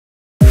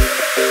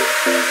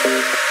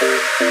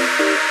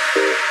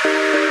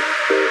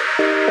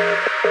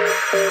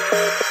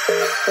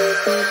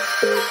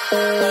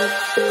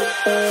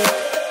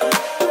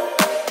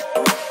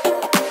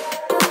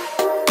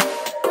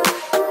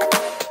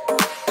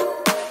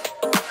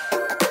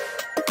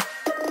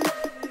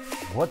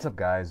What's up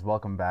guys,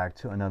 welcome back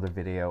to another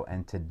video,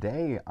 and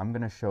today I'm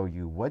going to show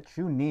you what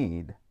you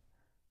need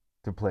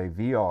to play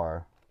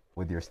VR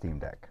with your Steam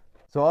Deck.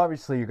 So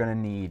obviously you're going to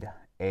need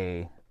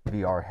a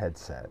VR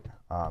headset.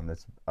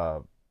 That's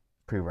a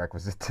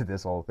prerequisite to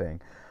this whole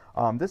thing.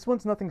 This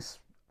one's nothing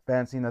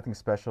fancy, nothing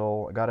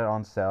special. I got it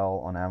on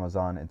sale on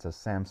Amazon. It's a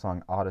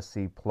Samsung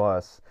Odyssey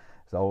Plus.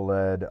 It's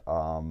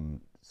OLED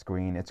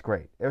screen. It's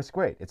great. It's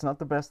great. It's not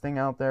the best thing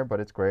out there, but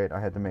it's great.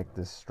 I had to make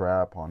this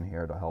strap on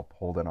here to help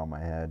hold it on my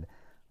head.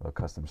 A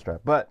custom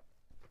strap. But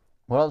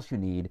what else you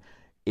need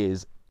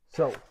is,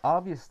 so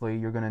obviously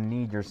you're going to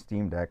need your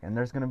Steam Deck, and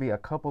there's going to be a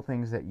couple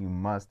things that you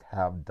must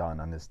have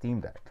done on the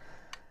Steam Deck.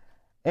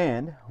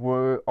 And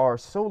we are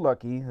so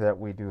lucky that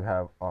we do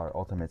have our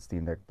Ultimate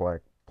Steam Deck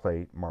Black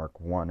Plate Mark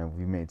 1, and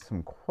we made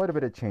quite a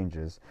bit of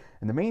changes.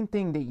 And the main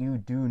thing that you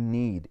do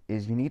need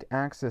is you need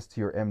access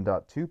to your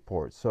M.2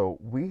 port. So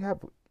we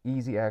have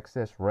easy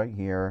access right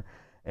here,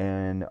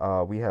 and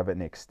we have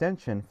an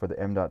extension for the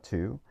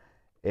M.2.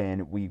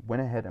 And we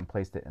went ahead and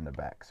placed it in the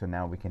back. So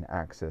now we can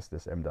access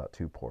this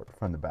M.2 port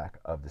from the back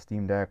of the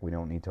Steam Deck. We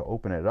don't need to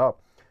open it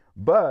up.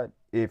 But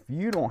if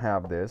you don't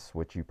have this,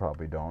 which you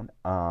probably don't,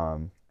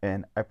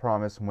 and I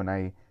promise when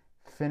I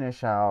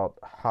finish out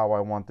how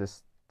I want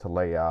this to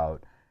lay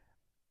out,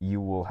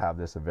 you will have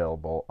this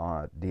available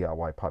on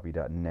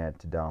DIYpoppy.net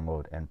to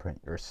download and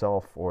print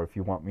yourself. Or if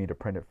you want me to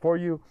print it for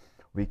you,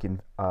 we can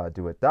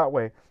do it that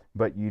way.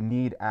 But you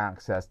need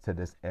access to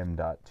this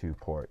M.2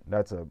 port.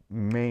 That's a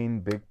main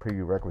big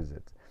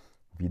prerequisite.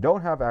 If you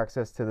don't have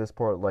access to this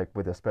port, like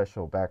with a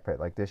special backplate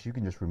like this, you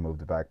can just remove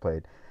the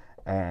backplate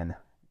and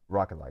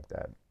rock it like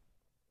that.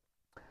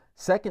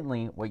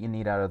 Secondly, what you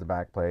need out of the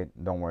backplate,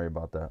 don't worry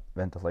about the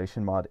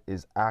ventilation mod,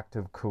 is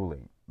active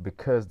cooling,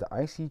 because the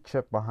IC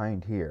chip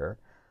behind here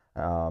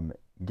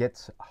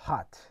gets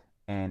hot,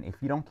 and if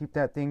you don't keep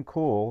that thing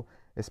cool,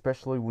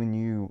 especially when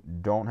you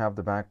don't have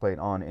the backplate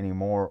on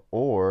anymore,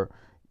 or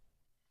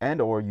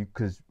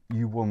because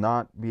you will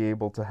not be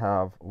able to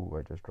have, ooh,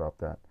 I just dropped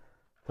that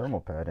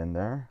thermal pad in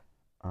there.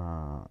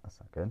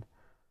 That's not good.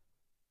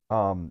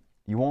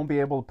 You won't be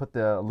able to put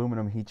the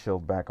aluminum heat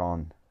shield back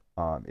on.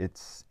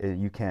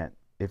 You can't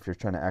if you're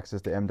trying to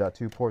access the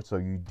M.2 port, so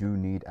you do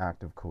need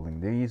active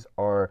cooling. These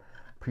are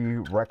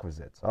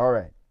prerequisites. All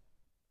right.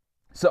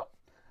 So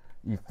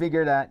you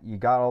figure that you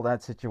got all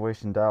that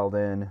situation dialed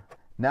in.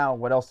 Now,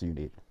 what else do you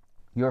need?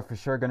 You're for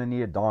sure going to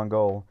need a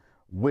dongle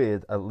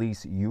with at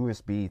least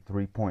USB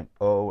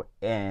 3.0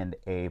 and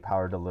a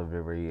power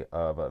delivery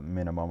of a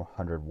minimum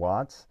 100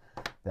 watts.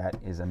 That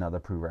is another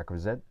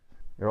prerequisite.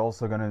 You're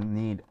also going to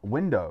need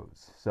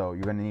Windows. So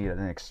you're going to need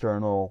an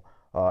external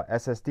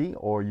SSD,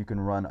 or you can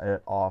run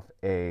it off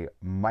a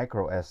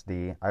micro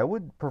SD. I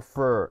would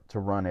prefer to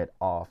run it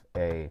off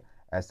a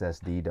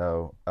SSD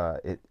though.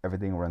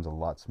 Everything runs a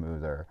lot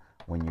smoother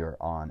when you're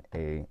on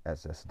a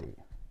SSD.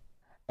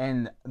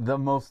 And the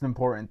most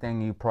important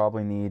thing you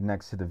probably need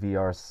next to the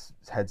VR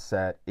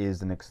headset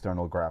is an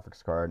external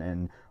graphics card.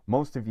 And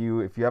most of you,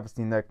 if you have a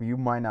Steam Deck, you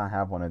might not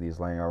have one of these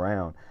laying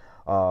around.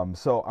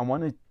 So I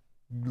want to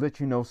let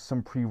you know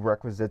some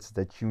prerequisites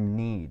that you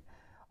need.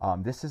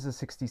 This is a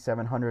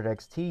 6700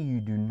 XT.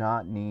 You do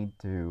not need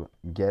to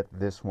get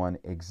this one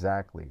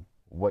exactly.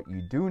 What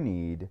you do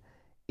need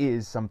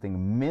is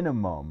something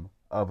minimum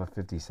of a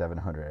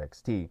 5700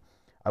 XT.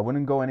 I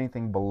wouldn't go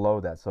anything below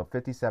that. So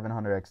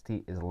 5700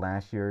 XT is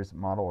last year's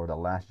model, or the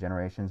last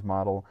generation's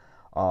model.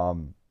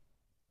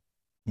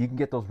 You can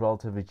get those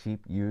relatively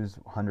cheap, used,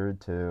 $100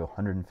 to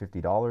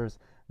 $150.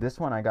 This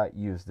one I got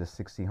used, the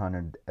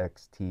 1600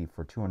 XT,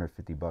 for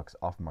 250 bucks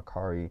off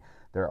Macari.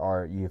 There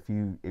are, if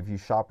you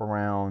shop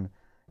around,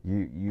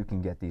 you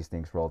can get these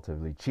things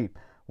relatively cheap.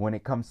 When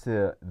it comes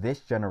to this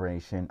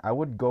generation, I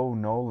would go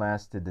no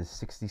less to the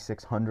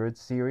 6600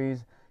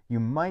 series. You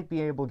might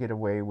be able to get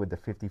away with the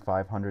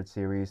 5500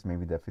 series,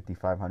 maybe the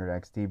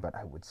 5500 XT, but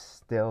I would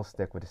still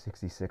stick with the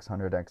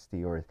 6600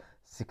 XT or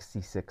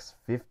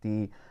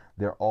 6650.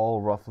 They're all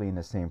roughly in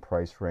the same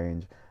price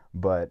range,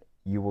 but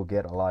you will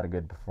get a lot of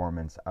good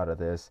performance out of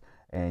this,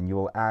 and you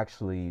will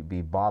actually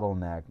be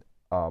bottlenecked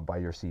by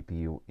your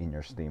CPU in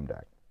your Steam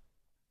Deck.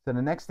 So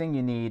the next thing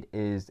you need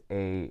is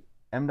a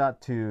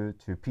M.2 to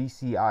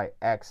PCI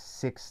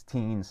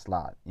X16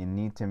 slot. You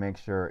need to make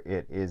sure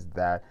it is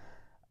that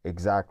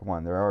exact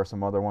one. There are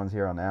some other ones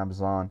here on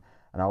Amazon,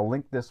 and I'll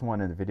link this one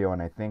in the video,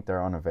 and I think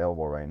they're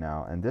unavailable right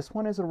now. And this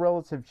one is a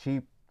relative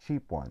cheap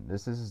one.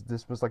 This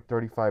was like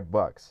 35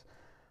 bucks.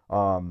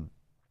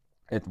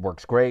 It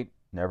works great.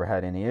 Never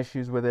had any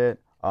issues with it.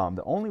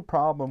 The only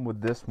problem with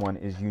this one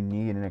is you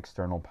need an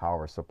external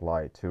power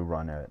supply to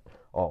run it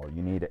all.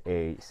 You need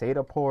a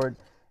SATA port,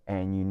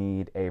 and you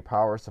need a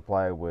power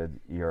supply with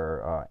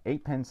your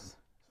 8 pins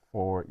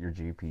for your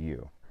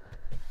GPU.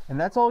 And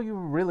that's all you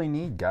really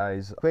need,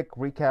 guys. Quick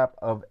recap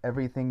of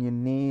everything you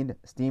need.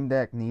 Steam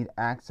Deck need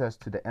access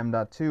to the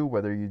M.2,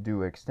 whether you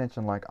do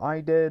extension like I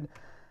did.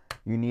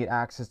 You need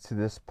access to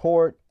this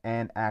port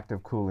and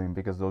active cooling,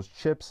 because those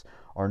chips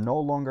are no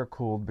longer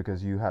cooled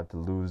because you have to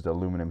lose the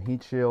aluminum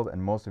heat shield,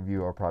 and most of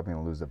you are probably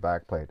going to lose the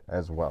backplate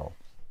as well.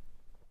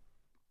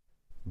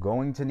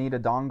 Going to need a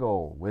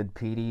dongle with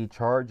PD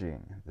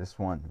charging. This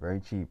one,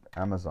 very cheap,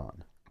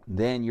 Amazon.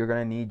 Then you're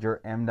going to need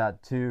your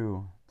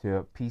M.2 to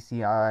a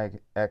PCI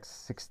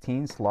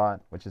X16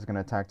 slot, which is going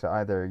to attach to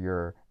either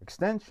your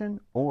extension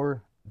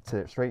or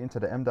straight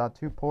into the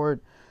M.2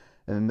 port.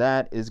 And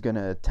that is going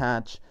to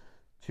attach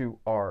to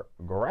our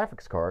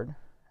graphics card.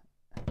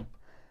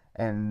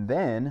 And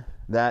then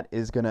that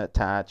is going to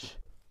attach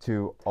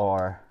to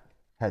our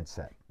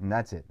headset. And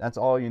that's it. That's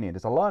all you need.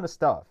 It's a lot of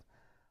stuff.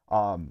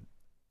 I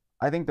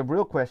think the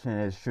real question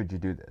is, should you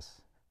do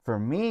this? For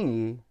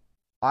me,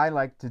 I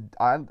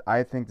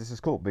think this is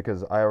cool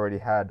because I already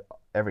had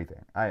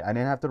everything. I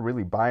didn't have to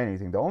really buy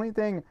anything. The only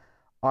thing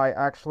I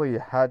actually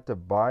had to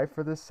buy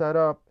for this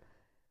setup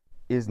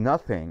is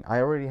nothing. I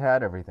already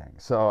had everything.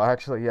 So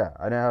actually, yeah,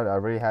 I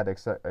already had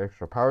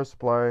extra power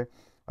supply.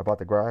 I bought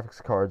the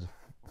graphics cards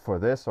for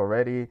this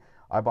already.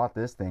 I bought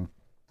this thing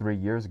 3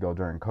 years ago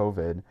during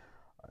COVID.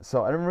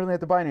 So I didn't really have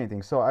to buy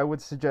anything. So I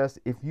would suggest,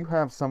 if you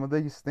have some of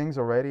these things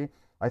already,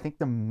 I think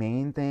the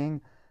main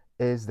thing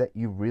is that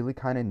you really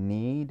kind of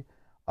need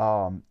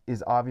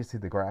is obviously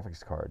the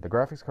graphics card. The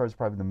graphics card is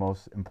probably the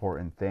most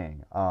important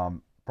thing.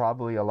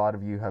 Probably a lot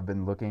of you have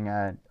been looking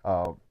at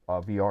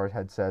VR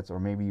headsets, or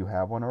maybe you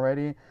have one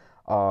already.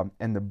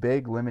 And the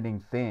big limiting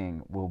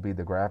thing will be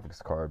the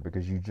graphics card,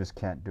 because you just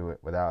can't do it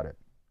without it.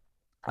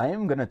 I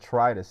am going to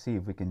try to see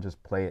if we can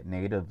just play it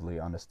natively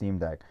on the Steam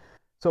Deck.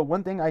 So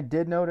one thing I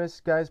did notice,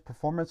 guys,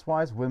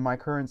 performance-wise, with my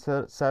current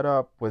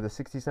setup with the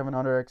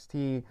 6700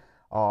 XT,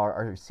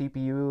 our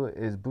CPU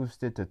is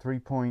boosted to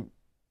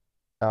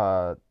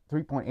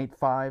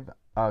 3.85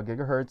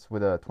 gigahertz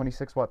with a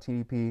 26 watt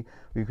TDP.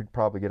 We could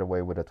probably get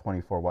away with a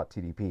 24 watt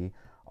TDP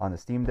on the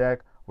Steam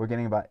Deck. We're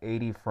getting about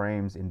 80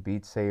 frames in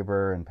Beat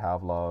Saber and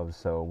Pavlov,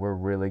 so we're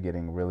really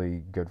getting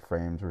really good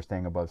frames. We're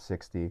staying above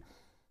 60.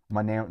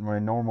 My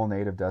normal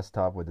native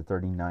desktop with the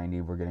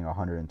 3090, we're getting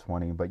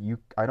 120, but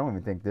I don't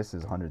even think this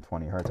is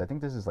 120 hertz. I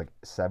think this is like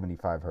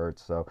 75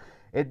 hertz. So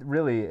it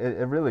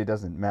really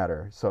doesn't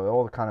matter. So it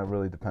all kind of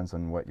really depends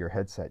on what your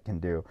headset can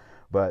do.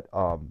 But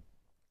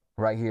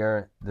right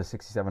here, the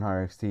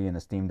 6700 XT and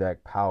the Steam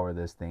Deck power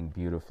this thing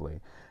beautifully.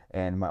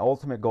 And my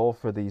ultimate goal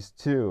for these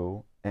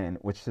two, and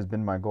which has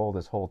been my goal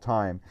this whole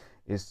time,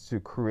 is to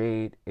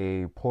create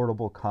a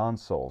portable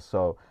console.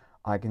 So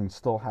I can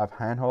still have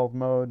handheld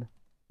mode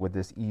with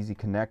this easy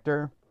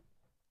connector,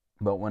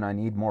 but when I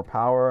need more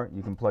power,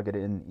 you can plug it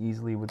in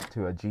easily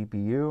to a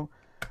GPU.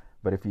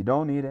 But if you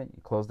don't need it,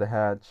 you close the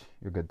hatch,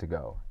 you're good to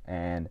go.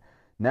 And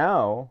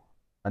now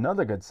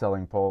another good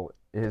selling point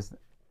is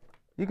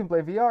you can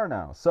play VR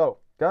now. So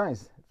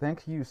guys,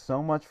 thank you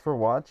so much for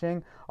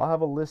watching. I'll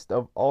have a list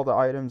of all the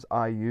items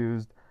I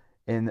used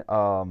in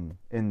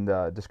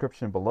the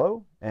description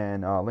below,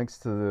 and links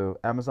to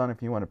Amazon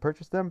if you want to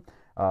purchase them.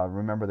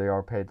 Remember, they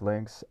are paid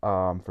links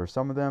for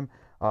some of them.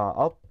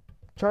 I'll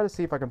try to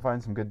see if I can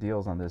find some good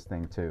deals on this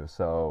thing too.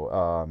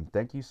 So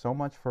thank you so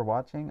much for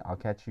watching. I'll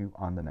catch you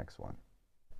on the next one.